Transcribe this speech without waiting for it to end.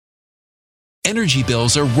energy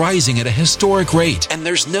bills are rising at a historic rate, and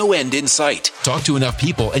there's no end in sight. Talk to enough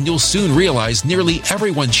people and you'll soon realize nearly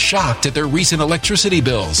everyone's shocked at their recent electricity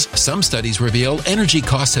bills. Some studies reveal energy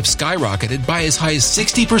costs have skyrocketed by as high as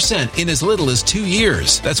 60% in as little as 2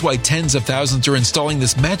 years. That's why tens of thousands are installing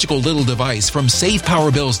this magical little device from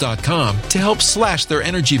SavePowerBills.com to help slash their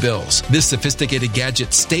energy bills. This sophisticated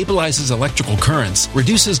gadget stabilizes electrical currents,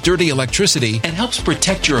 reduces dirty electricity, and helps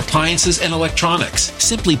protect your appliances and electronics.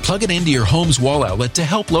 Simply plug it into your home's wall outlet to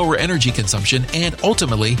help lower energy consumption and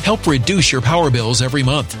ultimately help reduce your power bills every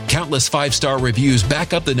month. Countless 5-star reviews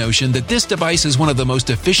back up the notion that this device is one of the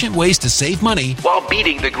most efficient ways to save money while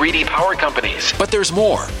beating the greedy power companies. But there's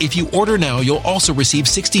more. If you order now, you'll also receive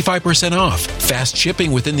 65% off, fast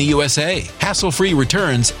shipping within the USA, hassle-free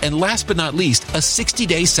returns, and last but not least, a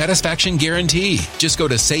 60-day satisfaction guarantee. Just go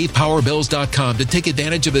to SavePowerBills.com to take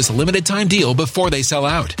advantage of this limited time deal before they sell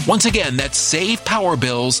out. Once again, that's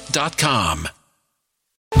SavePowerBills.com.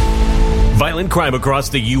 Violent crime across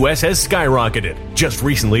the U.S. has skyrocketed. Just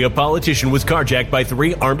recently, a politician was carjacked by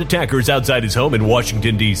 3 armed attackers outside his home in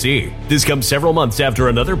Washington, D.C. This comes several months after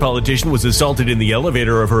another politician was assaulted in the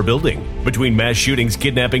elevator of her building. Between mass shootings,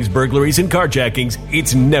 kidnappings, burglaries, and carjackings,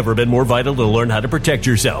 it's never been more vital to learn how to protect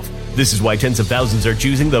yourself. This is why tens of thousands are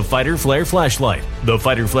choosing the Fighter Flare flashlight. The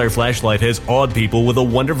Fighter Flare flashlight has awed people with a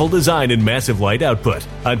wonderful design and massive light output.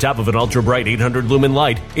 On top of an ultra-bright 800-lumen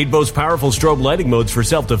light, it boasts powerful strobe lighting modes for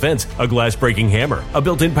self-defense, a glass-breaking hammer, a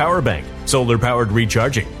built-in power bank, solar-powered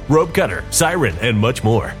recharging, rope cutter, siren, and much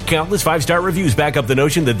more. Countless 5-star reviews back up the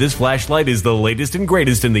notion that this flashlight is the latest and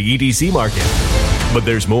greatest in the EDC market. But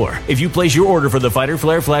there's more. If you place your order for the Fighter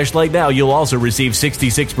Flare flashlight now, you'll also receive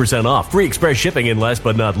 66% off, free express shipping, and last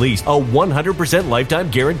but not least, a 100% lifetime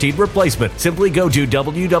guaranteed replacement. Simply go to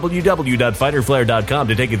www.fighterflare.com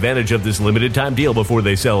to take advantage of this limited time deal before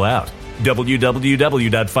they sell out.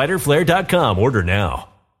 www.fighterflare.com. Order now.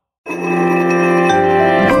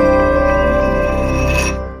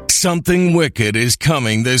 Something wicked is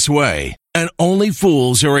coming this way, and only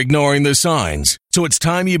fools are ignoring the signs. So it's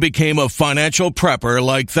time you became a financial prepper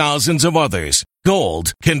like thousands of others.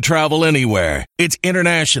 Gold can travel anywhere. It's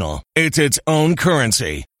international. It's its own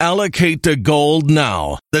currency. Allocate to gold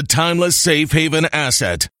now, the timeless safe haven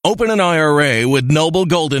asset. Open an IRA with Noble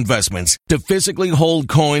Gold Investments to physically hold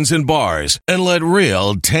coins and bars and let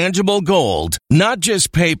real, tangible gold, not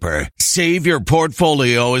just paper, save your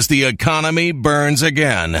portfolio as the economy burns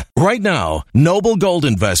again. Right now, Noble Gold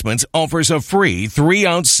Investments offers a free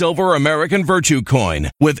 3-ounce silver American Virtue coin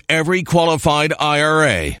with every qualified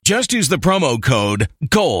IRA. Just use the promo code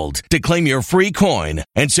GOLD to claim your free coin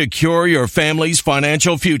and secure your family's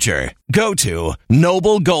financial future. Go to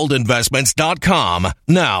NobleGoldInvestments.com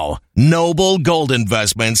now.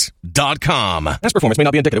 NobleGoldInvestments.com. Past performance may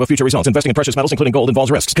not be indicative of future results. Investing in precious metals, including gold, involves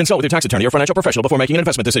risks. Consult with your tax attorney or financial professional before making an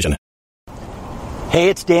investment decision. Hey,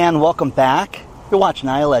 it's Dan. Welcome back. You're watching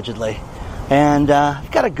iAllegedly. And I've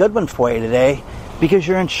got a good one for you today because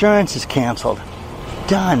your insurance is canceled.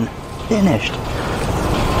 Done. Finished.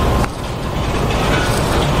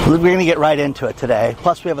 We're going to get right into it today.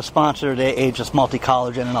 Plus, we have a sponsor today, Aegis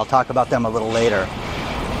Multi-Collagen, and I'll talk about them a little later.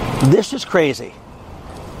 This is crazy.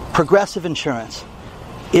 Progressive Insurance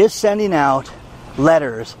is sending out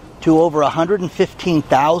letters to over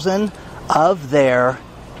 115,000 of their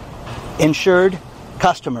insured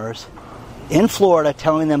customers in Florida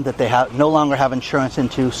telling them that they no longer have insurance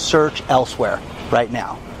and to search elsewhere right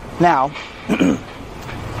now. Now,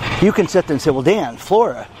 you can sit there and say, well, Dan,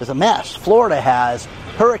 Florida is a mess. Florida has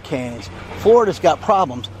hurricanes. Florida's got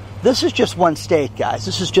problems. This is just one state, guys.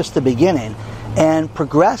 This is just the beginning. And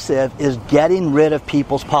Progressive is getting rid of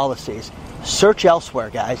people's policies. Search elsewhere,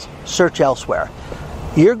 guys. Search elsewhere.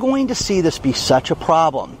 You're going to see this be such a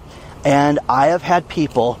problem. And I have had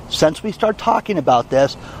people, since we started talking about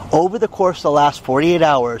this, over the course of the last 48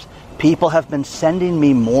 hours, people have been sending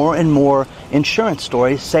me more and more insurance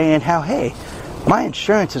stories saying how, hey, my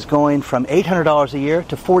insurance is going from $800 a year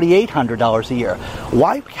to $4,800 a year.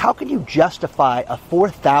 Why? How can you justify a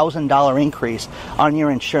 $4,000 increase on your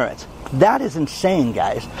insurance? That is insane,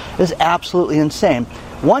 guys. This is absolutely insane.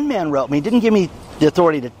 One man wrote me, didn't give me the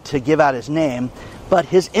authority to give out his name, but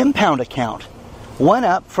his impound account went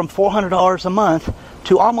up from $400 a month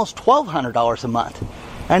to almost $1,200 a month.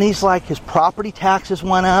 And he's like, his property taxes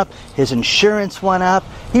went up, his insurance went up.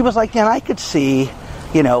 He was like, Dan, I could see,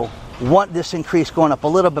 want this increase going up a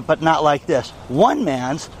little bit, but not like this. One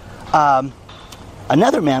man's,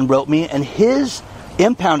 another man wrote me, and his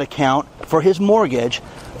impound account for his mortgage,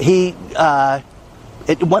 it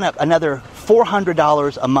went up another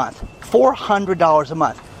 $400 a month. $400 a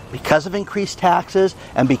month. because of increased taxes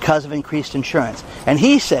and because of increased insurance. And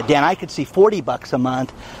he said, Dan, I could see $40 a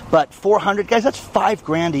month, but 400, guys, that's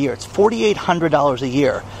 $5,000 a year. It's $4,800 a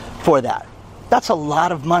year for that. That's a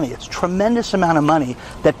lot of money. It's a tremendous amount of money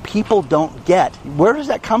that people don't get. Where does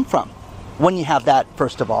that come from? When you have that,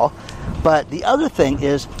 first of all. But the other thing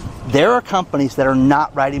is, there are companies that are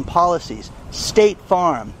not writing policies. State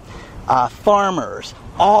Farm, Farmers,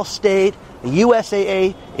 Allstate,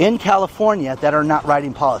 USAA in California that are not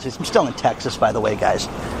writing policies. I'm still in Texas, by the way, guys.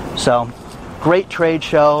 So, great trade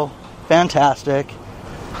show, fantastic.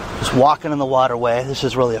 Just walking in the waterway. This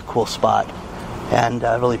is really a cool spot and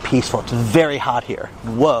really peaceful. It's very hot here.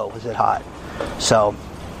 Whoa, is it hot. So,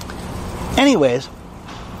 anyways,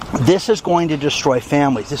 this is going to destroy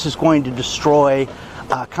families. This is going to destroy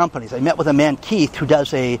companies. I met with a man, Keith, who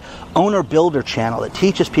does a owner-builder channel that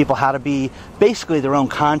teaches people how to be basically their own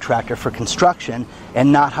contractor for construction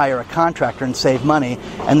and not hire a contractor and save money.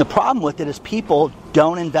 And the problem with it is people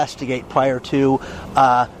don't investigate prior to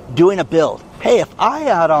doing a build. Hey, if I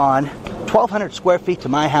add on 1,200 square feet to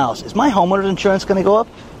my house, is my homeowner's insurance going to go up?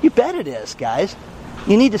 You bet it is, guys.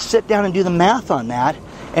 You need to sit down and do the math on that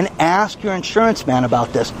and ask your insurance man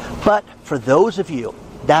about this. But for those of you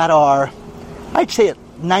that are, I'd say,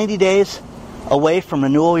 90 days away from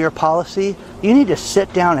renewal of your policy, you need to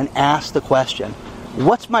sit down and ask the question,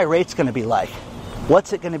 what's my rates going to be like?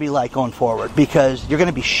 What's it going to be like going forward? Because you're going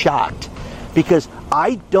to be shocked. Because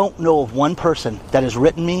I don't know of one person that has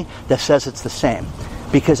written me that says it's the same.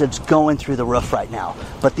 Because it's going through the roof right now.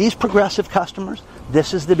 But these Progressive customers,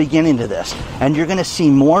 this is the beginning to this. And you're going to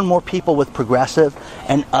see more and more people with Progressive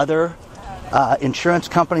and other insurance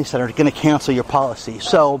companies that are going to cancel your policy.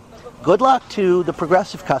 So, good luck to the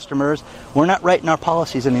Progressive customers. We're not writing our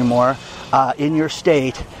policies anymore in your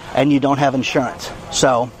state, and you don't have insurance.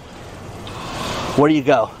 So, where do you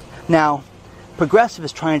go? Now, Progressive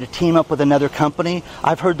is trying to team up with another company.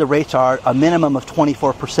 I've heard the rates are a minimum of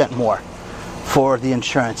 24% more for the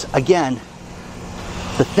insurance. Again,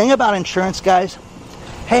 the thing about insurance, guys,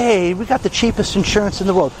 hey, we got the cheapest insurance in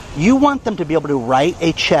the world. You want them to be able to write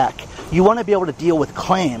a check. You want to be able to deal with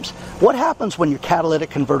claims. What happens when your catalytic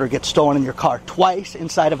converter gets stolen in your car twice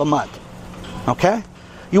inside of a month? Okay?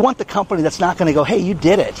 You want the company that's not going to go, hey, you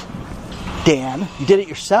did it, Dan. You did it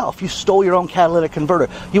yourself. You stole your own catalytic converter.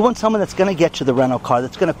 You want someone that's going to get you the rental car,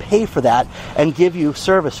 that's going to pay for that and give you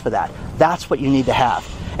service for that. That's what you need to have.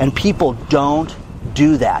 And people don't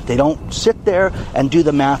do that. They don't sit there and do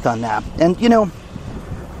the math on that. And, you know,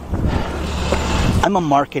 I'm a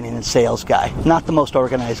marketing and sales guy, not the most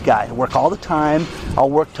organized guy. I work all the time. I'll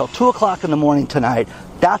work till 2 o'clock in the morning tonight.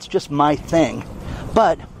 That's just my thing.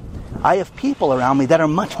 But I have people around me that are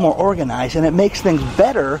much more organized, and it makes things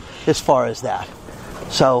better as far as that.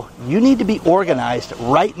 So you need to be organized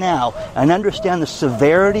right now and understand the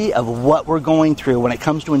severity of what we're going through when it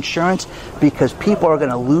comes to insurance, because people are going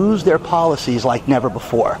to lose their policies like never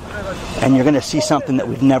before. And you're going to see something that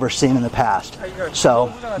we've never seen in the past.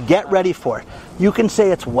 So get ready for it. You can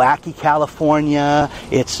say it's wacky California,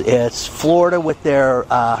 it's Florida with their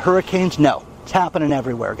hurricanes. No, it's happening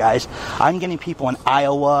everywhere, guys. I'm getting people in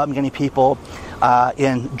Iowa, I'm getting people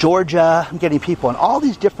in Georgia, I'm getting people in all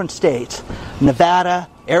these different states, Nevada,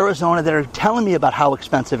 Arizona, that are telling me about how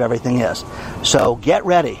expensive everything is. So get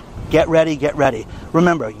ready, get ready, get ready.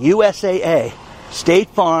 Remember, USAA, State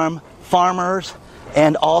Farm, Farmers,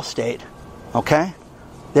 and Allstate, okay?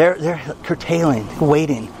 They're curtailing,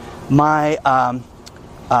 waiting. My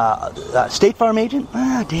State Farm agent,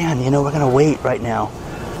 Dan, you know, we're going to wait right now.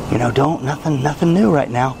 You know, nothing new right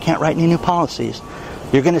now. Can't write any new policies.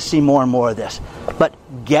 You're going to see more and more of this. But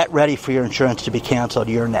get ready for your insurance to be canceled.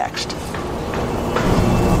 You're next.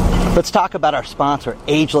 Let's talk about our sponsor,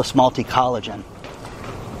 Ageless Multi-Collagen.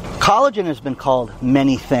 Collagen has been called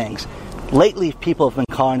many things. Lately, people have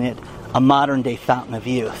been calling it a modern-day fountain of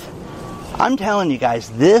youth. I'm telling you guys,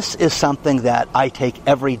 this is something that I take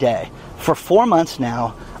every day. For 4 months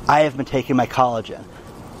now, I have been taking my collagen.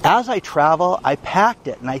 As I travel, I packed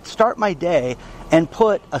it, and I start my day and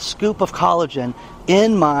put a scoop of collagen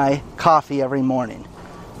in my coffee every morning.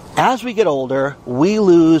 As we get older, we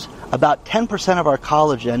lose about 10% of our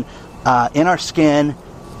collagen in our skin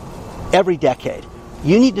every decade.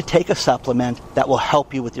 You need to take a supplement that will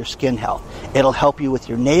help you with your skin health. It'll help you with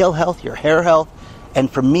your nail health, your hair health, and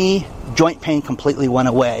for me, joint pain completely went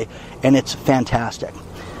away, and it's fantastic.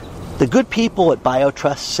 The good people at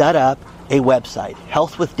BioTrust set up a website,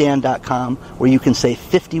 healthwithdan.com, where you can save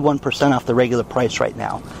 51% off the regular price right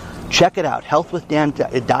now. Check it out,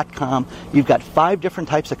 healthwithdan.com. You've got 5 different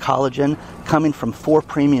types of collagen coming from 4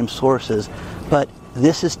 premium sources. But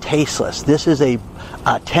This is tasteless. This is a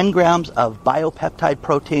 10 grams of biopeptide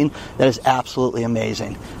protein that is absolutely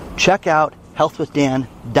amazing. Check out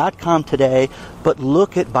healthwithdan.com today, but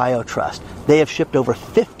look at BioTrust. They have shipped over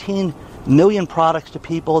 15 million products to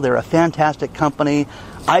people. They're a fantastic company.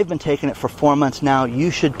 I've been taking it for 4 months now.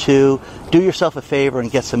 You should too. Do yourself a favor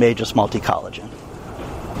and get some Ageless Multi-Collagen.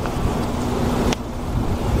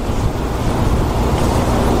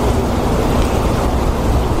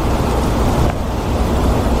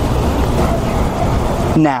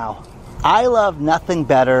 Now, I love nothing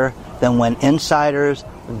better than when insiders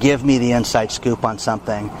give me the inside scoop on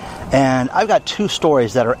something. And I've got 2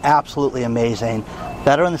 stories that are absolutely amazing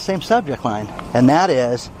that are on the same subject line, and that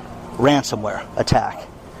is ransomware attack.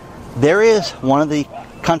 There is one of the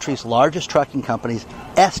country's largest trucking companies,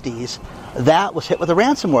 Estes, that was hit with a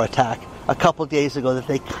ransomware attack a couple days ago that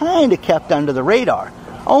they kind of kept under the radar.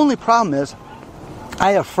 Only problem is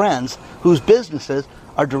I have friends whose businesses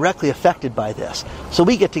are directly affected by this. So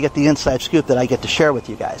we get the inside scoop that I get to share with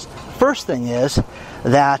you guys. First thing is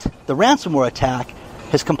that the ransomware attack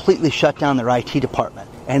has completely shut down their IT department,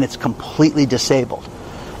 and it's completely disabled.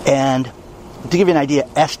 And to give you an idea,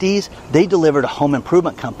 Estes, they deliver to home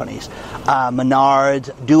improvement companies.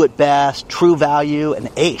 Menards, Do It Best, True Value, and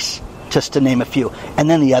Ace, just to name a few. And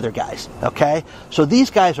then the other guys, okay? So these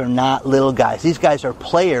guys are not little guys. These guys are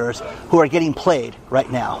players who are getting played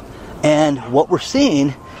right now. And what we're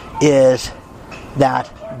seeing is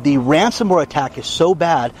that the ransomware attack is so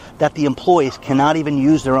bad that the employees cannot even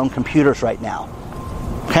use their own computers right now.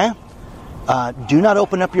 Okay? Do not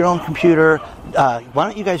open up your own computer. Why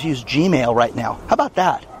don't you guys use Gmail right now? How about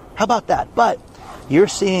that? How about that? But you're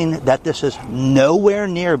seeing that this is nowhere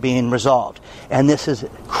near being resolved. And this is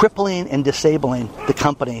crippling and disabling the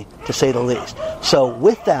company, to say the least. So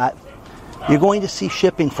with that, you're going to see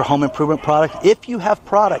shipping for home improvement products. If you have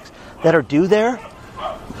products that are due there,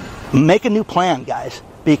 make a new plan, guys,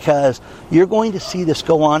 because you're going to see this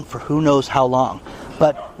go on for who knows how long.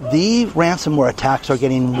 But the ransomware attacks are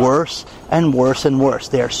getting worse and worse and worse.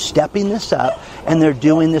 They're stepping this up, and they're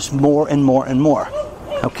doing this more and more and more.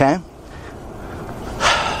 Okay?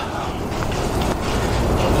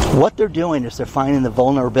 What they're doing is they're finding the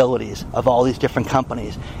vulnerabilities of all these different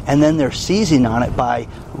companies, and then they're seizing on it by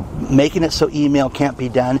making it so email can't be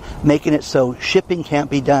done, making it so shipping can't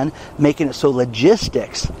be done, making it so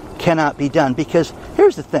logistics cannot be done. Because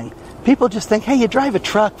here's the thing. People just think, hey, you drive a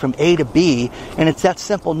truck from A to B, and it's that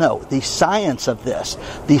simple. No, the science of this,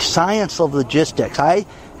 the science of logistics. I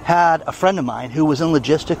had a friend of mine who was in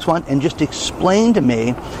logistics once and just explained to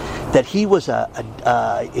me that he was a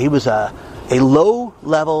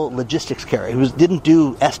low-level logistics carrier who didn't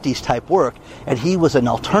do Estes type work, and he was an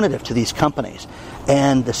alternative to these companies.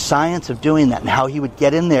 And the science of doing that and how he would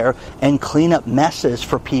get in there and clean up messes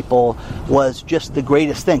for people was just the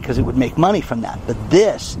greatest thing, because it would make money from that. But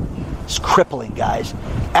this is crippling, guys.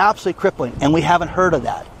 Absolutely crippling. And we haven't heard of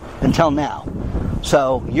that until now.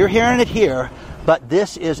 So you're hearing it here, but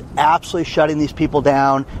this is absolutely shutting these people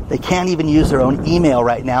down. They can't even use their own email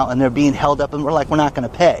right now, and they're being held up, and we're not going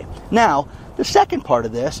to pay. Now, the second part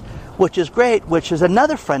of this, which is great, which is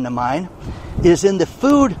another friend of mine, is in the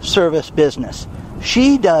food service business.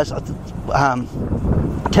 She does,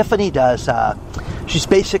 Tiffany does, she's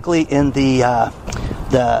basically in the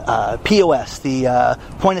POS, the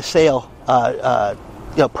point of sale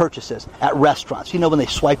purchases at restaurants. You know when they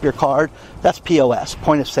swipe your card? That's POS,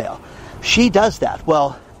 point of sale. She does that.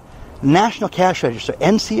 Well, National Cash Register,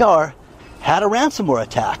 NCR, had a ransomware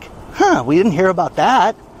attack. We didn't hear about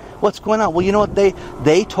that. What's going on? Well, you know what?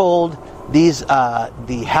 They told these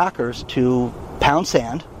the hackers to pound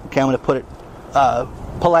sand. Okay, I'm going to put it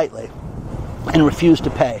politely, and refuse to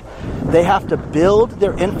pay. They have to build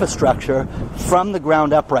their infrastructure from the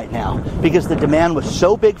ground up right now because the demand was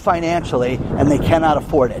so big financially, and they cannot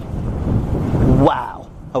afford it. Wow.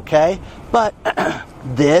 Okay? But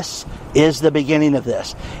this is the beginning of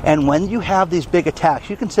this. And when you have these big attacks,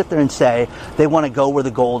 you can sit there and say they want to go where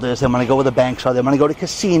the gold is, they want to go where the banks are, they want to go to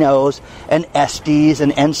casinos and Estes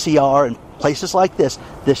and NCR and places like this.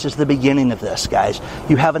 This is the beginning of this, guys.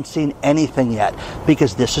 You haven't seen anything yet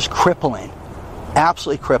because this is crippling.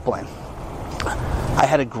 Absolutely crippling. I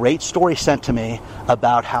had a great story sent to me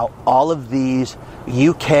about how all of these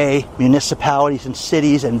UK municipalities and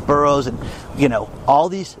cities and boroughs and, all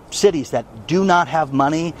these cities that do not have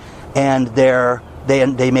money, and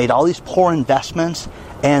they made all these poor investments,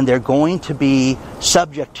 and they're going to be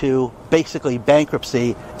subject to basically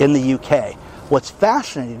bankruptcy in the UK. What's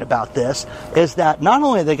fascinating about this is that not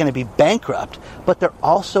only are they going to be bankrupt, but they're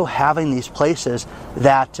also having these places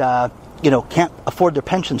that can't afford their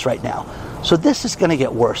pensions right now. So this is going to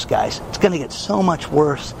get worse, guys. It's going to get so much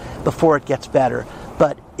worse before it gets better.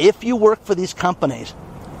 But if you work for these companies,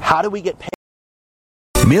 how do we get paid?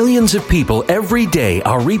 Millions of people every day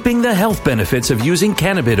are reaping the health benefits of using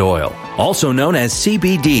cannabis oil, also known as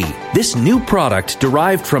CBD. This new product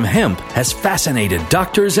derived from hemp has fascinated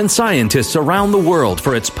doctors and scientists around the world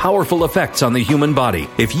for its powerful effects on the human body.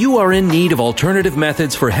 If you are in need of alternative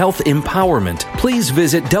methods for health empowerment, please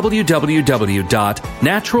visit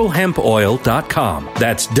www.naturalhempoil.com.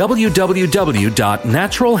 That's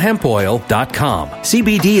www.naturalhempoil.com.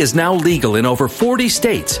 CBD is now legal in over 40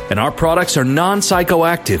 states, and our products are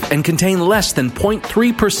non-psychoactive and contain less than 0.3%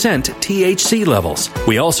 THC levels.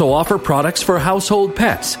 We also offer products for household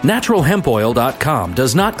pets. NaturalHempOil.com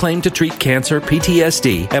does not claim to treat cancer,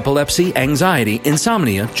 PTSD, epilepsy, anxiety,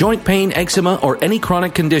 insomnia, joint pain, eczema, or any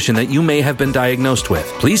chronic condition that you may have been diagnosed with.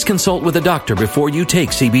 Please consult with a doctor before you take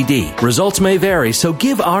CBD. Results may vary, so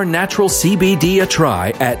give our natural CBD a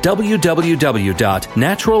try at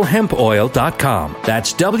www.naturalhempoil.com.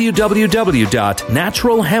 That's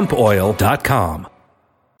www.naturalhempoil.com.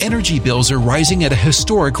 Energy bills are rising at a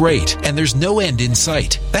historic rate, and there's no end in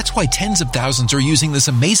sight. That's why tens of thousands are using this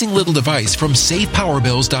amazing little device from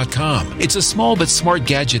SavePowerBills.com. It's a small but smart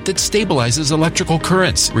gadget that stabilizes electrical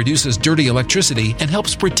currents, reduces dirty electricity, and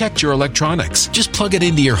helps protect your electronics. Just plug it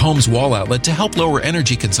into your home's wall outlet to help lower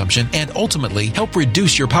energy consumption and ultimately help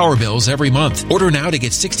reduce your power bills every month. Order now to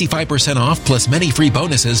get 65% off plus many free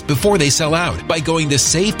bonuses before they sell out by going to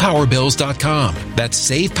SavePowerBills.com. That's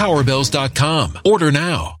SavePowerBills.com. Order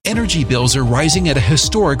now. Energy bills are rising at a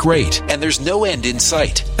historic rate, and there's no end in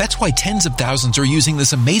sight. That's why tens of thousands are using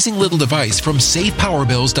this amazing little device from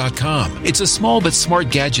SavePowerBills.com. It's a small but smart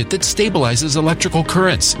gadget that stabilizes electrical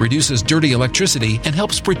currents, reduces dirty electricity, and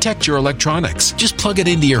helps protect your electronics. Just plug it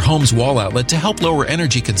into your home's wall outlet to help lower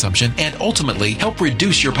energy consumption and ultimately help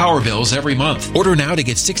reduce your power bills every month. Order now to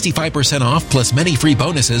get 65% off plus many free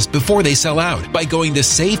bonuses before they sell out by going to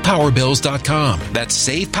SavePowerBills.com. That's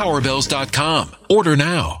SavePowerBills.com. Order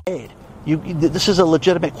now. This is a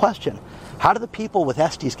legitimate question. How do the people with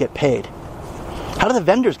Estes get paid? How do the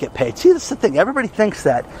vendors get paid? See, this is the thing. Everybody thinks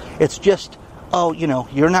that it's just,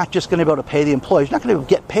 you're not just going to be able to pay the employees. You're not going to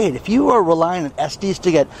get paid. If you are relying on Estes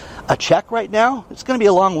to get a check right now, it's going to be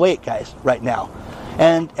a long wait, guys, right now.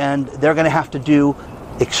 And they're going to have to do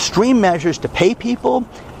extreme measures to pay people.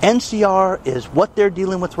 NCR is what they're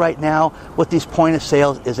dealing with right now with these point of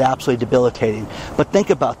sales is absolutely debilitating. But think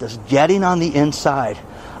about this, getting on the inside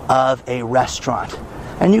of a restaurant.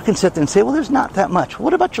 And you can sit there and say, well, there's not that much.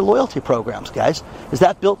 What about your loyalty programs, guys? Is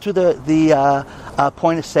that built through the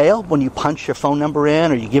point of sale when you punch your phone number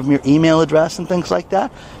in or you give them your email address and things like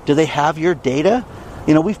that? Do they have your data?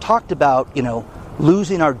 We've talked about,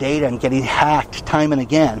 losing our data and getting hacked time and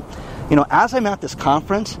again. As I'm at this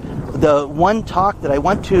conference, the one talk that I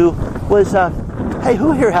went to was, hey,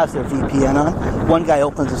 who here has their VPN on? One guy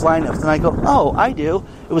opens his line up, and I go, oh, I do.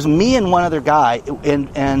 It was me and one other guy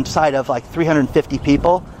inside of like 350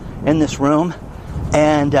 people in this room.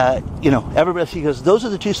 And, everybody, he goes, those are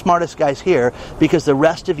the two smartest guys here because the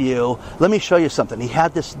rest of you, let me show you something. He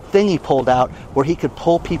had this thing he pulled out where he could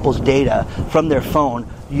pull people's data from their phone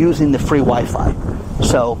using the free Wi-Fi.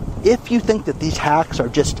 So if you think that these hacks are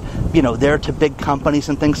just, there to big companies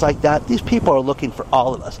and things like that, these people are looking for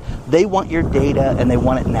all of us. They want your data and they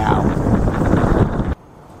want it now.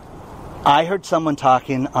 I heard someone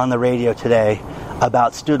talking on the radio today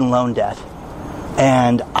about student loan debt.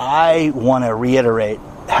 And I want to reiterate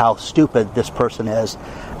how stupid this person is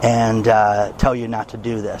and tell you not to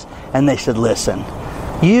do this. And they said, listen,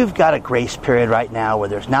 you've got a grace period right now where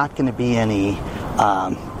there's not going to be any,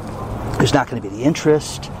 there's not going to be the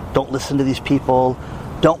interest. Don't listen to these people.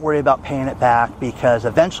 Don't worry about paying it back because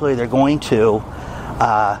eventually they're going to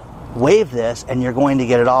waive this and you're going to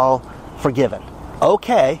get it all forgiven.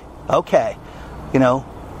 Okay.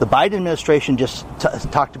 The Biden administration just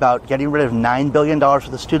talked about getting rid of $9 billion for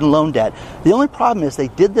the student loan debt. The only problem is they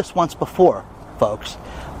did this once before, folks,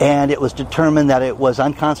 and it was determined that it was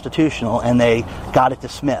unconstitutional and they got it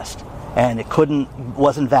dismissed and it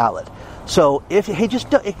wasn't valid. So just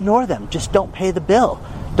don't ignore them. Just don't pay the bill.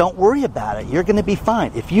 Don't worry about it. You're going to be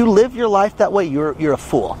fine. If you live your life that way, you're a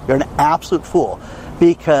fool. You're an absolute fool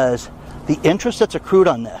because the interest that's accrued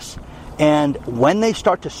on this. And when they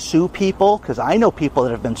start to sue people, because I know people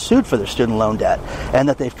that have been sued for their student loan debt and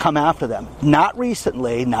that they've come after them, not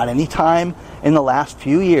recently, not any time in the last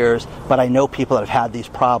few years, but I know people that have had these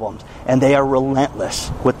problems and they are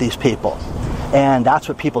relentless with these people. And that's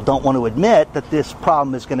what people don't want to admit, that this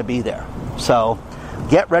problem is going to be there. So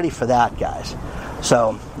get ready for that, guys.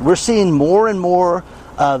 So we're seeing more and more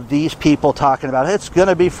of these people talking about it's going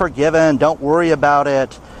to be forgiven, don't worry about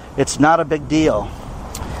it, it's not a big deal.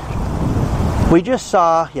 We just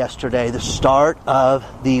saw yesterday the start of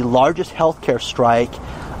the largest healthcare strike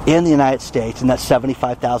in the United States, and that's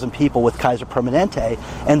 75,000 people with Kaiser Permanente.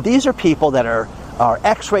 And these are people that are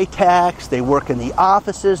x-ray techs, they work in the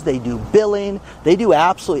offices, they do billing, they do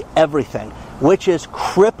absolutely everything, which is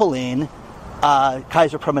crippling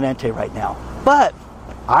Kaiser Permanente right now. But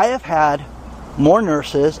I have had more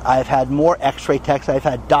nurses, I've had more x-ray techs, I've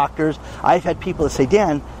had doctors, I've had people that say,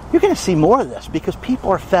 Dan, you're going to see more of this because people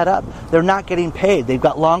are fed up. They're not getting paid. They've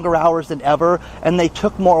got longer hours than ever, and they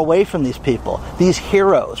took more away from these people. These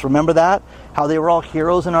heroes, remember that? How they were all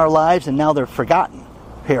heroes in our lives, and now they're forgotten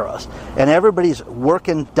heroes. And everybody's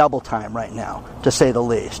working double time right now, to say the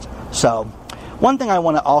least. So, one thing I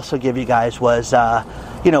want to also give you guys was,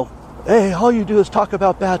 hey, all you do is talk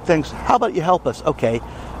about bad things. How about you help us? Okay,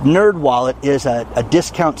 NerdWallet is a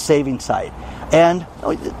discount saving site. And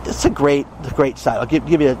it's a great site. I'll give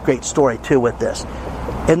you a great story, too, with this.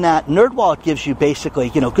 In that, NerdWallet gives you basically,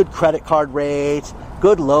 good credit card rates,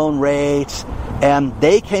 good loan rates, and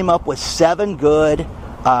they came up with 7 good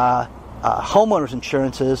homeowners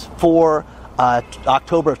insurances for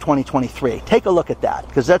October of 2023. Take a look at that,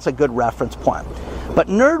 because that's a good reference point. But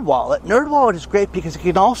NerdWallet is great because you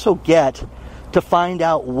can also get to find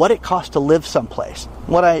out what it costs to live someplace.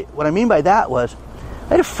 What I mean by that was,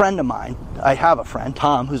 I had a friend of mine, I have a friend,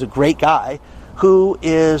 Tom, who's a great guy, who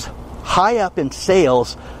is high up in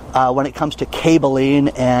sales when it comes to cabling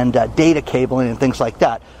and data cabling and things like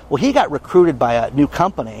that. Well, he got recruited by a new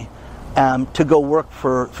company to go work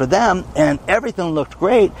for them, and everything looked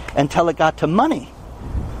great until it got to money.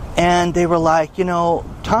 And they were like,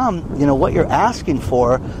 Tom, what you're asking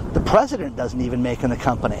for, the president doesn't even make in the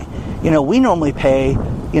company. We normally pay,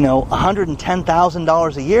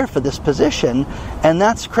 $110,000 a year for this position, and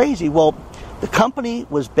that's crazy. Well, the company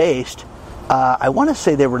was based, I want to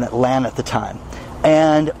say they were in Atlanta at the time,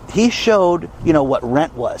 and he showed, what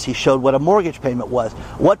rent was. He showed what a mortgage payment was,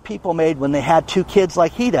 what people made when they had 2 kids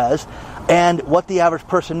like he does, and what the average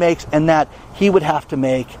person makes, and that he would have to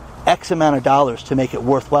make X amount of dollars to make it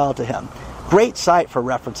worthwhile to him. Great site for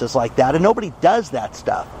references like that, and nobody does that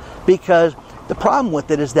stuff, because the problem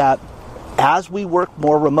with it is that as we work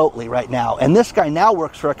more remotely right now, and this guy now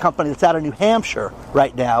works for a company that's out of New Hampshire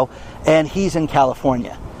right now, and he's in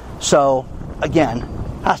California. So, again,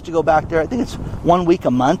 has to go back there. I think it's 1 week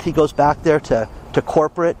a month he goes back there to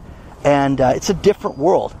corporate, and it's a different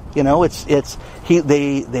world. They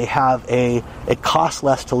have it costs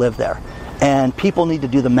less to live there. And people need to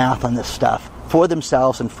do the math on this stuff for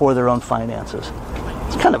themselves and for their own finances.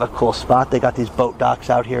 It's kind of a cool spot. They got these boat docks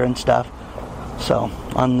out here and stuff. So,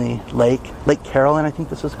 on the Lake Carolyn, I think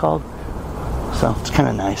this is called. So, it's kind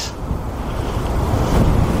of nice.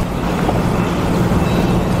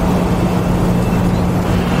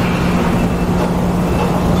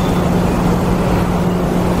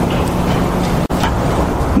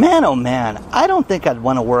 Man, oh man, I don't think I'd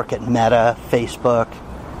want to work at Meta, Facebook,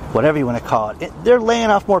 whatever you want to call it. They're laying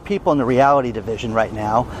off more people in the reality division right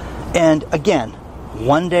now. And again,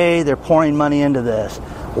 one day they're pouring money into this.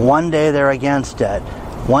 One day they're against it.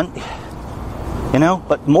 But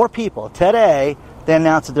more people. Today, they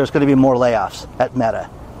announced that there's going to be more layoffs at Meta.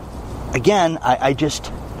 Again,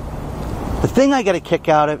 the thing I get a kick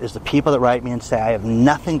out of is the people that write me and say, I have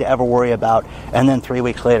nothing to ever worry about, and then 3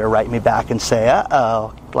 weeks later write me back and say,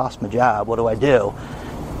 uh-oh, lost my job, what do I do?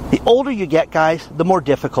 The older you get, guys, the more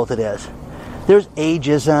difficult it is. There's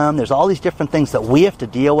ageism, there's all these different things that we have to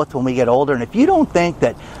deal with when we get older, and if you don't think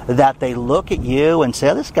that they look at you and say,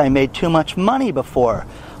 oh, this guy made too much money before,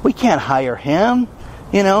 we can't hire him,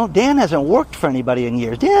 Dan hasn't worked for anybody in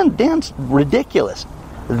years, Dan's ridiculous.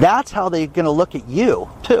 That's how they're going to look at you,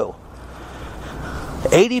 too.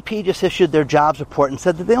 ADP just issued their jobs report and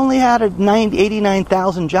said that they only added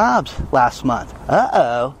 89,000 jobs last month.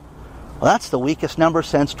 Uh-oh. Well, that's the weakest number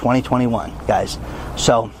since 2021, guys.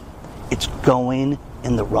 So, it's going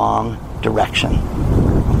in the wrong direction.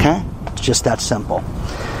 Okay? It's just that simple.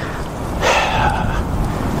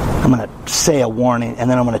 I'm going to say a warning, and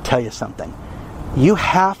then I'm going to tell you something. You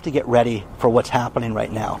have to get ready for what's happening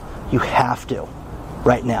right now. You have to.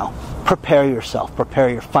 Right now. Prepare yourself. Prepare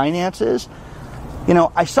your finances.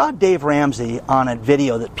 I saw Dave Ramsey on a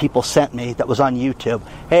video that people sent me that was on YouTube.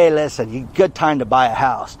 Hey, listen, good time to buy a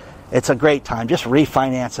house. It's a great time. Just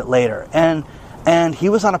refinance it later. And he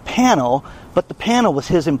was on a panel, but the panel was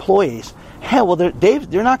his employees. Hey, well, they're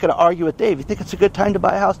not going to argue with Dave. You think it's a good time to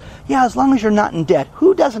buy a house? Yeah, as long as you're not in debt.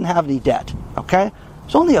 Who doesn't have any debt? Okay?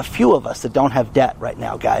 There's only a few of us that don't have debt right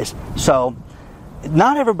now, guys. So,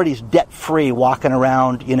 not everybody's debt-free walking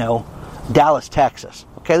around, Dallas, Texas.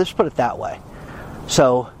 Okay, let's put it that way.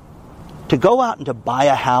 So to go out and to buy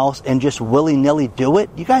a house and just willy-nilly do it,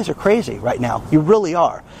 you guys are crazy right now. You really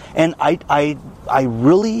are. And I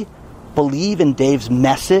really believe in Dave's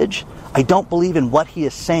message. I don't believe in what he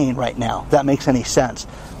is saying right now, if that makes any sense.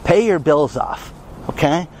 Pay your bills off,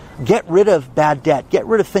 okay? Get rid of bad debt. Get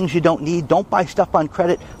rid of things you don't need. Don't buy stuff on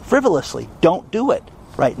credit frivolously. Don't do it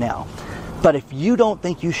right now. But if you don't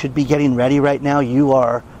think you should be getting ready right now,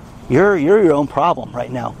 you're your own problem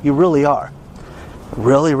right now. You really are.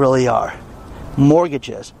 Really, really are.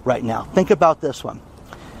 Mortgages right now. Think about this one.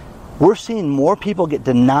 We're seeing more people get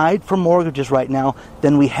denied for mortgages right now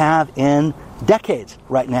than we have in decades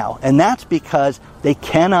right now. And that's because they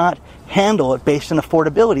cannot handle it based on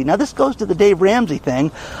affordability. Now, this goes to the Dave Ramsey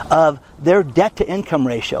thing of their debt-to-income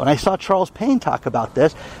ratio. And I saw Charles Payne talk about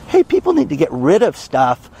this. Hey, people need to get rid of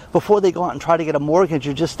stuff before they go out and try to get a mortgage.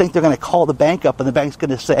 You just think they're going to call the bank up and the bank's going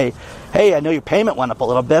to say, hey, I know your payment went up a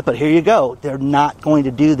little bit, but here you go. They're not going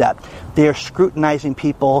to do that. They're scrutinizing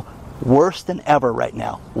people worse than ever right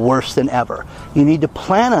now. Worse than ever. You need to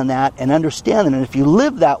plan on that and understand it. And if you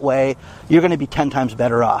live that way, you're going to be 10 times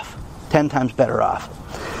better off. 10 times better off.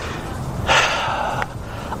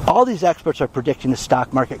 All these experts are predicting the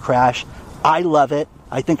stock market crash. I love it.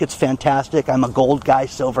 I think it's fantastic. I'm a gold guy,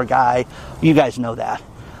 silver guy. You guys know that.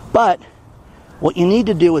 But what you need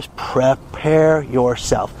to do is prepare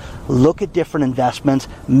yourself. Look at different investments.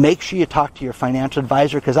 Make sure you talk to your financial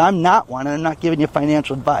advisor, because I'm not one and I'm not giving you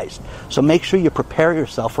financial advice. So make sure you prepare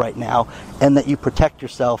yourself right now and that you protect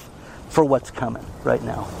yourself for what's coming right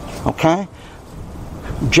now. Okay?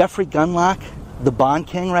 Jeffrey Gundlach, the bond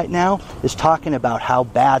king right now, is talking about how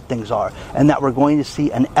bad things are and that we're going to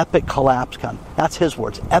see an epic collapse come. That's his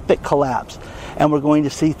words, epic collapse. And we're going to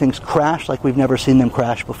see things crash like we've never seen them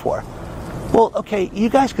crash before. Well, okay, you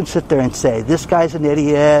guys can sit there and say, this guy's an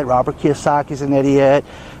idiot, Robert Kiyosaki's an idiot,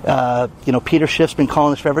 Peter Schiff's been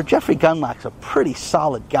calling this forever. Jeffrey Gundlach's a pretty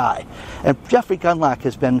solid guy. And Jeffrey Gundlach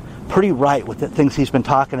has been pretty right with the things he's been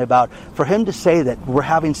talking about. For him to say that we're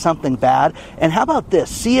having something bad, and how about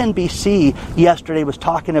this? CNBC yesterday was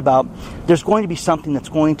talking about there's going to be something that's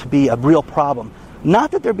going to be a real problem.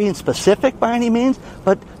 Not that they're being specific by any means,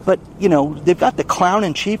 but they've got the clown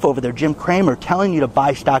in chief over there, Jim Cramer, telling you to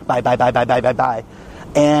buy stock, buy.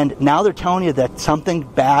 And now they're telling you that something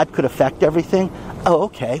bad could affect everything. Oh,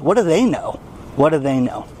 okay. What do they know? What do they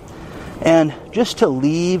know? And just to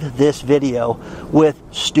leave this video with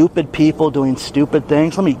stupid people doing stupid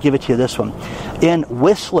things, let me give it to you this one. In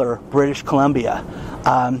Whistler, British Columbia,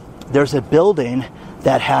 there's a building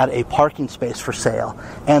that had a parking space for sale,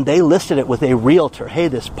 and they listed it with a realtor. Hey,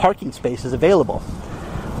 this parking space is available.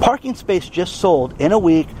 Parking space just sold in a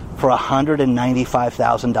week for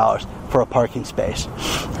 $195,000 for a parking space.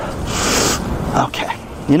 Okay,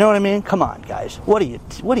 you know what I mean? Come on, guys. What are you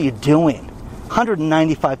doing?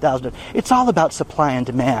 $195,000. It's all about supply and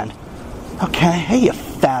demand. Okay, hey, you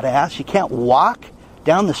fat ass. You can't walk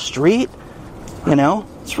down the street.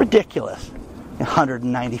 It's ridiculous.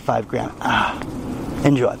 $195,000.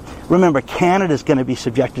 Enjoy. Remember, Canada's going to be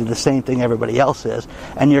subjected to the same thing everybody else is,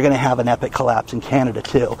 and you're going to have an epic collapse in Canada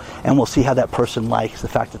too. And we'll see how that person likes the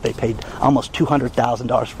fact that they paid almost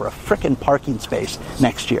 $200,000 for a frickin' parking space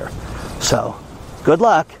next year. So, good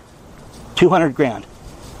luck. $200,000.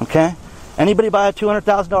 Okay? Anybody buy a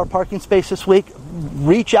 $200,000 parking space this week?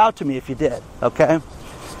 Reach out to me if you did. Okay?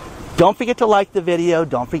 Don't forget to like the video.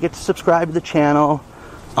 Don't forget to subscribe to the channel.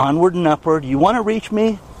 Onward and upward. You want to reach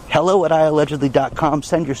me? hello@iallegedly.com.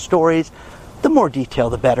 Send your stories. The more detail,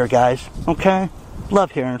 the better, guys. Okay?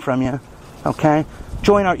 Love hearing from you. Okay?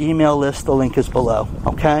 Join our email list. The link is below.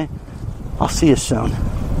 Okay? I'll see you soon.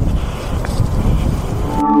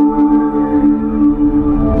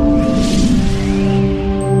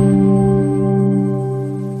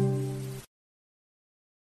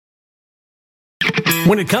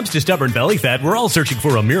 When it comes to stubborn belly fat, we're all searching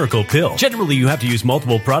for a miracle pill. Generally, you have to use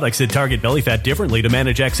multiple products that target belly fat differently to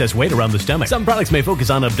manage excess weight around the stomach. Some products may focus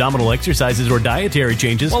on abdominal exercises or dietary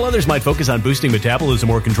changes, while others might focus on boosting metabolism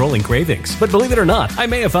or controlling cravings. But believe it or not, I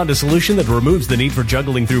may have found a solution that removes the need for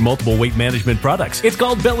juggling through multiple weight management products. It's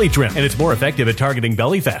called Belly Trim, and it's more effective at targeting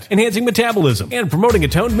belly fat, enhancing metabolism, and promoting a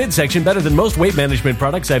toned midsection better than most weight management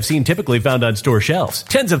products I've seen typically found on store shelves.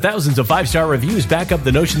 Tens of thousands of 5-star reviews back up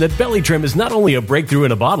the notion that Belly Trim is not only a breakthrough breakthrough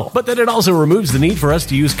in a bottle, but that it also removes the need for us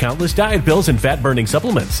to use countless diet pills and fat-burning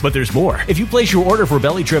supplements. But there's more. If you place your order for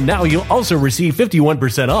Belly Trim now, you'll also receive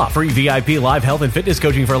 51% off, free VIP live health and fitness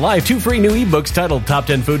coaching for life, 2 free new ebooks titled Top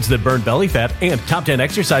 10 Foods That Burn Belly Fat and Top 10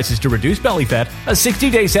 Exercises to Reduce Belly Fat, a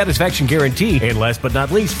 60-day satisfaction guarantee, and last but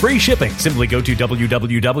not least, free shipping. Simply go to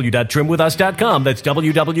www.trimwithus.com. That's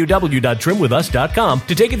www.trimwithus.com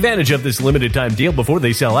to take advantage of this limited time deal before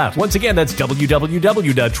they sell out. Once again, that's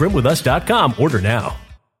www.trimwithus.com. Order now.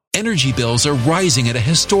 Energy bills are rising at a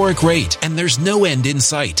historic rate, and there's no end in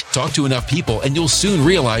sight. Talk to enough people, and you'll soon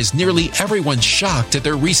realize nearly everyone's shocked at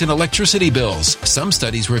their recent electricity bills. Some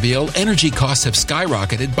studies reveal energy costs have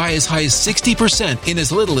skyrocketed by as high as 60% in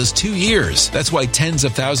as little as 2 years. That's why tens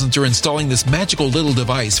of thousands are installing this magical little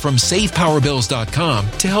device from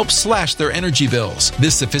SavePowerBills.com to help slash their energy bills.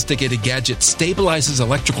 This sophisticated gadget stabilizes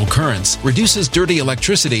electrical currents, reduces dirty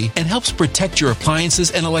electricity, and helps protect your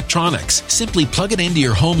appliances and electronics. Simply plug it into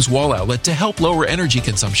your home's wall outlet to help lower energy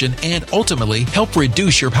consumption and ultimately help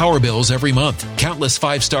reduce your power bills every month. Countless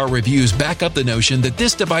 5-star reviews back up the notion that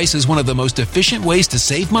this device is one of the most efficient ways to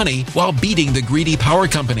save money while beating the greedy power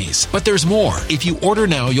companies. But there's more. If you order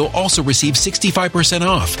now, you'll also receive 65%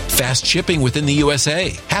 off, fast shipping within the USA,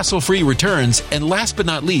 hassle-free returns, and last but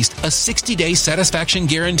not least, a 60-day satisfaction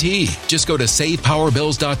guarantee. Just go to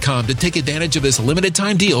SavePowerBills.com to take advantage of this limited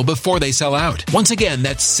time deal before they sell out. Once again,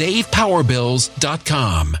 that's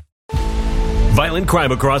SavePowerBills.com. Violent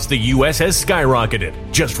crime across the U.S. has skyrocketed.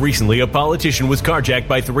 Just recently, a politician was carjacked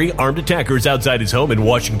by 3 armed attackers outside his home in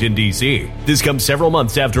Washington, D.C. This comes several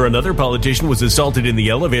months after another politician was assaulted in the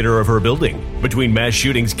elevator of her building. Between mass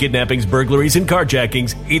shootings, kidnappings, burglaries, and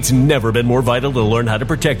carjackings, it's never been more vital to learn how to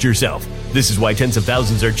protect yourself. This is why tens of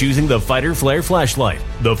thousands are choosing the Fighter Flare flashlight.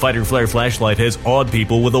 The Fighter Flare flashlight has awed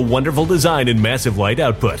people with a wonderful design and massive light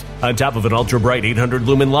output. On top of an ultra-bright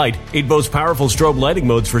 800-lumen light, it boasts powerful strobe lighting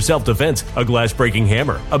modes for self-defense, a glass-breaking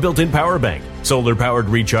hammer, a built-in power bank, solar-powered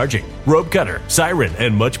recharging, rope cutter, siren,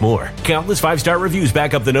 and much more. Countless 5-star reviews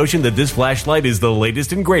back up the notion that this flashlight is the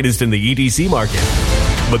latest and greatest in the EDC market.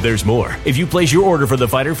 But there's more. If you place your order for the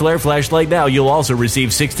Fighter Flare flashlight now, you'll also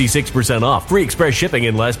receive 66% off, free express shipping,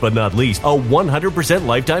 and last but not least, a 100%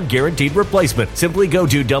 lifetime guaranteed replacement. Simply go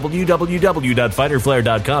to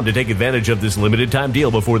www.fighterflare.com to take advantage of this limited time deal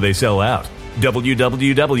before they sell out.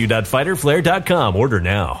 www.fighterflare.com. Order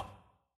now.